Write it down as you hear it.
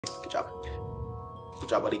Good job. Good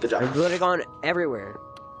job, buddy. Good job. I've literally gone everywhere.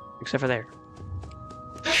 Except for there.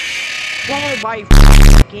 Oh my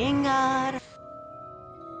fucking god!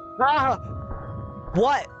 Ah!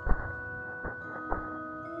 What?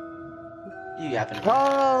 You happen to.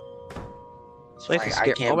 Oh! This place is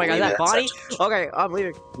scary. Oh my god, that body? Okay, I'm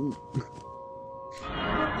leaving.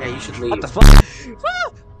 Yeah, you should leave. What the fuck?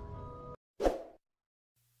 Ah!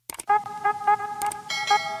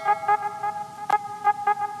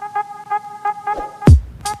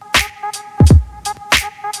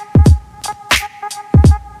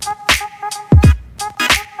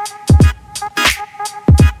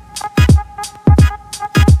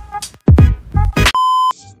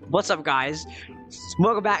 What's up, guys?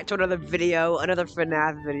 Welcome back to another video, another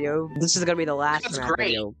FNAF video. This is gonna be the last FNAF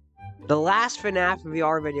video. The last FNAF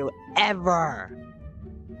VR video ever!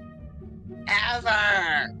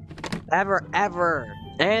 Ever!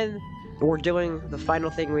 And we're doing the final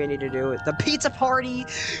thing we need to do. The pizza party!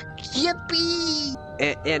 Yippee!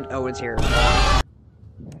 And Owen's here.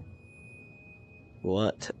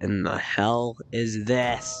 What in the hell is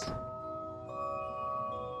this?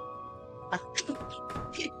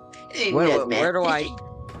 Where do I...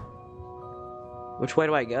 Which way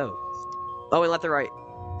do I go? Oh, and left or right?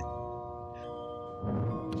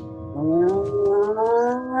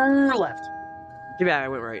 Left. Too bad I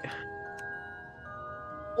went right.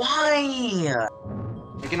 Why?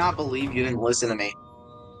 I cannot believe you didn't listen to me.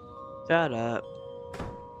 Shut up.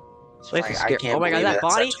 This place is I scary. can't Oh my god, believe that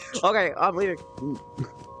body? Okay, I'm leaving.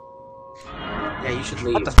 Yeah, you should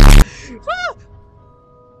leave. What the f- ah!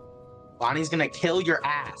 Bonnie's gonna kill your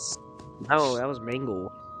ass. Oh, that was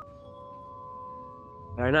Mangle.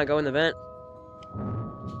 Did I not go in the vent?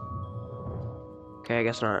 Okay, I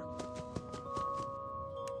guess not.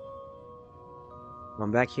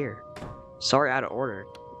 I'm back here. Sorry, out of order.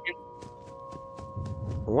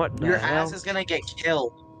 What the Your hell? ass is gonna get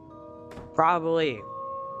killed. Probably.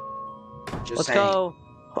 Just Let's saying. go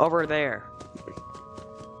over there.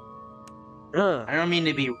 I don't mean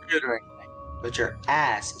to be rude or anything, but your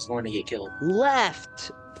ass is going to get killed.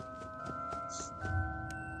 Left!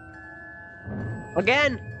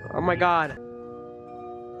 Again! Oh my god.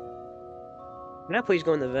 Can I please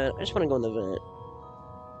go in the vent? I just want to go in the vent.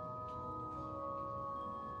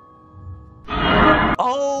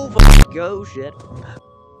 Oh, go shit.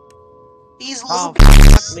 He's Oh, looping.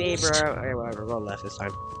 fuck me, bro. Okay, whatever. Go left this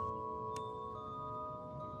time.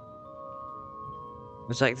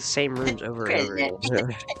 It's like the same rooms over and over again.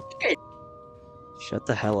 Shut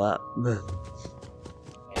the hell up.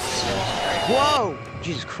 Whoa!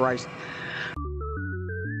 Jesus Christ.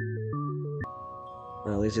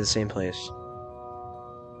 Well, at least it's the same place.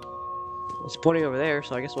 It's pointing over there,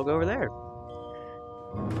 so I guess we'll go over there.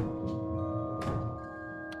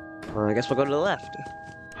 I guess we'll go to the left.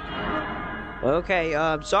 Okay,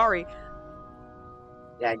 sorry.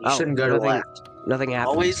 Yeah, you shouldn't go to the left. Nothing happened.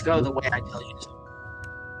 Always go the way I tell you to.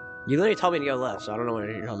 You literally told me to go left, so I don't know what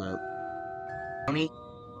you're talking about. Tony?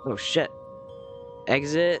 Oh shit.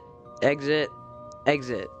 Exit, exit,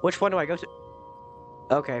 exit. Which one do I go to?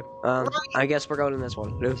 Okay, I guess we're going in this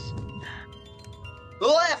one. Oops.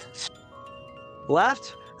 Left!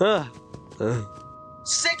 Left?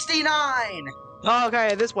 69! Oh,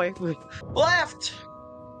 okay, this way. Left!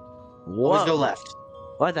 Whoa. Always go left.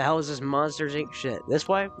 What the hell is this Monsters Inc. shit? This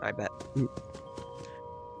way? I bet.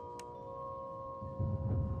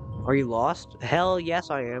 Are you lost? Hell yes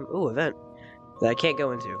I am. Ooh, event. That I can't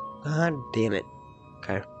go into. God damn it.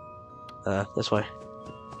 Okay. This way.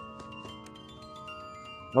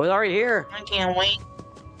 I was already here. I can't wait.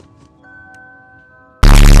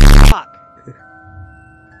 Fuck.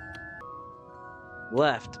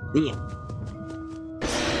 Left. Yeah.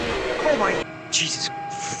 Oh my Jesus.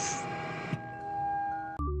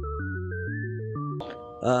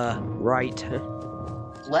 Right.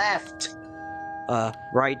 Left.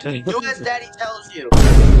 Right. Do as daddy tells you.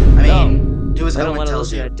 I mean, do as I don't Owen want to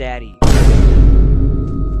tells listen you. to Daddy.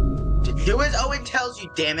 Do as Owen tells you,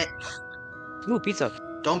 damn it. Ooh, pizza.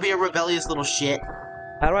 Don't be a rebellious little shit.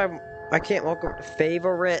 How do I can't welcome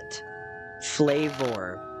favorite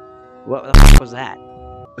flavor. What the fuck was that?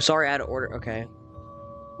 Sorry, out of order. Okay.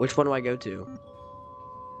 Which one do I go to?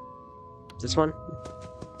 This one?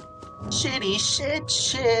 Shitty shit.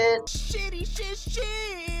 Shitty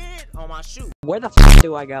shit on my shoe. Where the fuck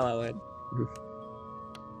do I go, Owen?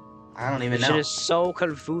 I don't even This know. shit is so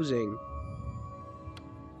confusing.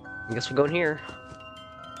 I guess we're going here.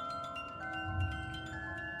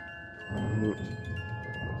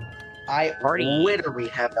 I Party. literally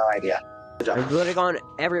have no idea. Good job. I've literally gone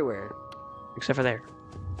everywhere. Except for there.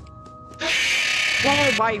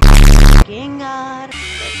 Oh my fucking god!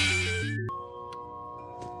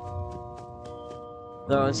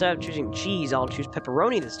 So instead of choosing cheese, I'll choose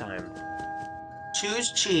pepperoni this time.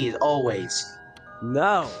 Choose cheese, always.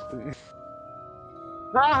 No.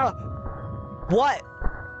 Ah! What?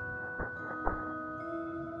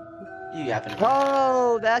 You happen to...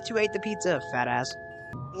 Oh, that's who ate the pizza, fat ass.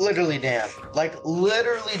 Literally damn. Like,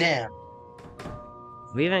 literally damn.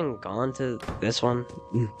 Have we even gone to this one?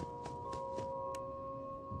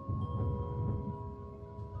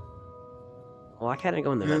 Why can't I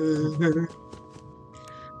go in the vent?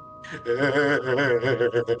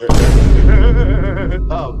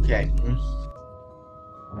 Okay.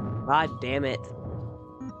 God damn it.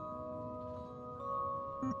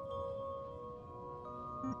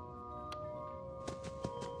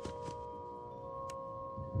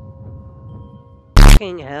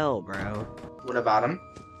 Fucking hell, bro. What about him?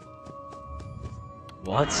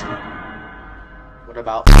 What? What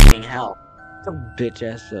about fucking hell? Bitch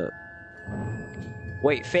ass up.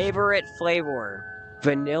 Wait, favorite flavor?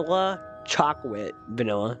 Vanilla, chocolate,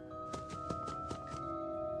 vanilla.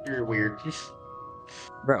 You're weird.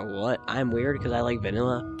 Bro, what? I'm weird because I like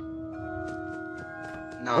vanilla.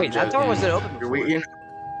 No, wait, that door wasn't open before. You're weird.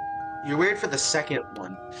 You're weird for the second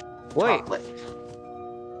one. Wait. Chocolate.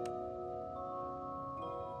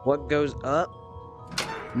 What goes up?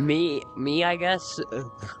 Me, I guess.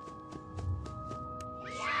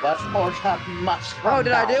 Let's force that must. Oh,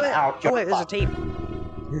 did I do it? Oh wait, there's a tape.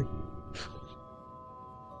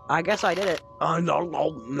 I guess I did it. Oh no.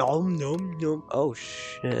 Oh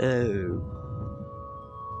shit.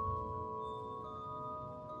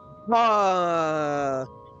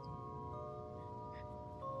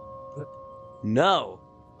 No,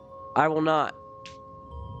 I will not.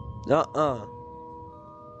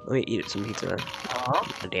 Let me eat some pizza. Oh,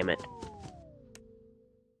 damn it.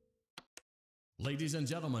 Ladies and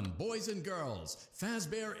gentlemen, boys and girls,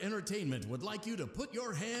 Fazbear Entertainment would like you to put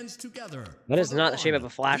your hands together. That is not the shape of a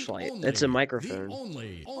flashlight. It's a microphone.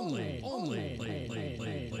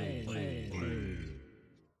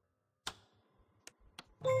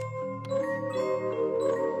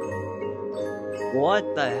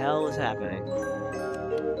 What the hell is happening?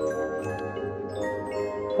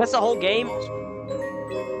 That's the whole game?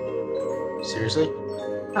 Seriously?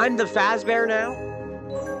 I'm the Fazbear now?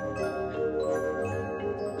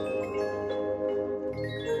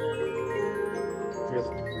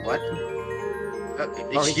 What?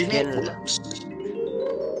 Excuse me?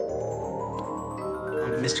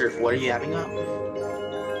 Mister, what are you having up?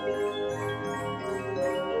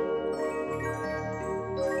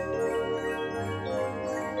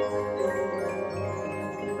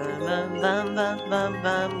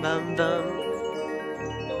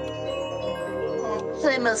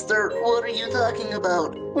 Hey, mister, what are you talking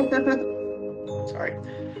about? Sorry.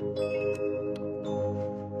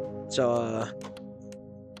 So,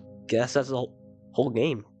 guess that's the whole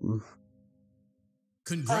game.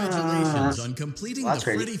 Congratulations on completing the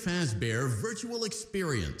crazy. Freddy Fazbear virtual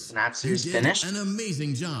experience. An absolute You did finish. an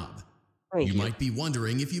amazing job. Thank You you. might be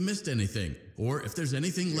wondering if you missed anything, or if there's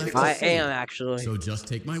anything left to I see. am actually. So just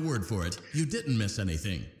take my word for it. You didn't miss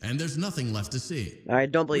anything, and there's nothing left to see. I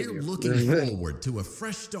don't believe We're you. looking forward to a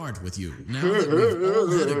fresh start with you, now that we've all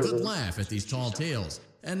had a good laugh at these tall tales,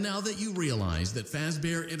 and now that you realize that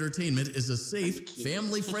Fazbear Entertainment is a safe,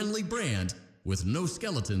 family-friendly brand with no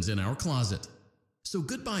skeletons in our closet. So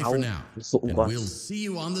goodbye for now, and we'll see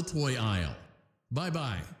you on the toy aisle.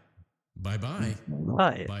 Bye-bye. Bye-bye.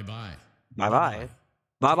 Bye. Bye-bye. Bye-bye.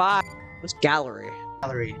 Bye-bye. What's gallery?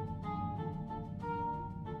 Gallery.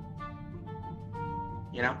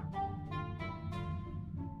 You know?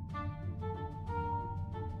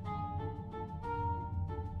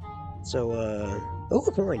 So, oh,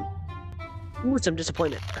 a coin. Ooh, some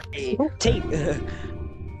disappointment. Hey. Oh, tape.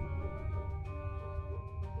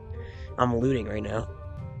 I'm looting right now.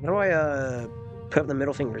 How do I, put up the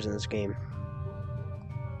middle fingers in this game?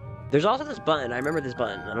 There's also this button. I remember this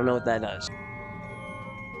button. I don't know what that does.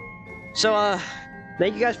 So,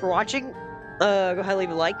 thank you guys for watching. Go ahead and leave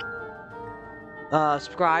a like.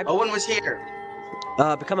 Subscribe. Owen was here.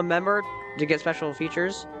 Become a member to get special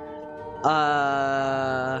features.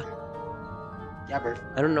 Yeah, Bert.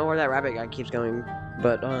 I don't know where that rabbit guy keeps going,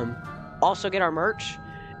 but, also get our merch.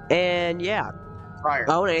 And, yeah. Prior.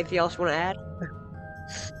 Oh, and anything else you want to add?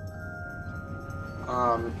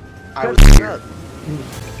 I was here.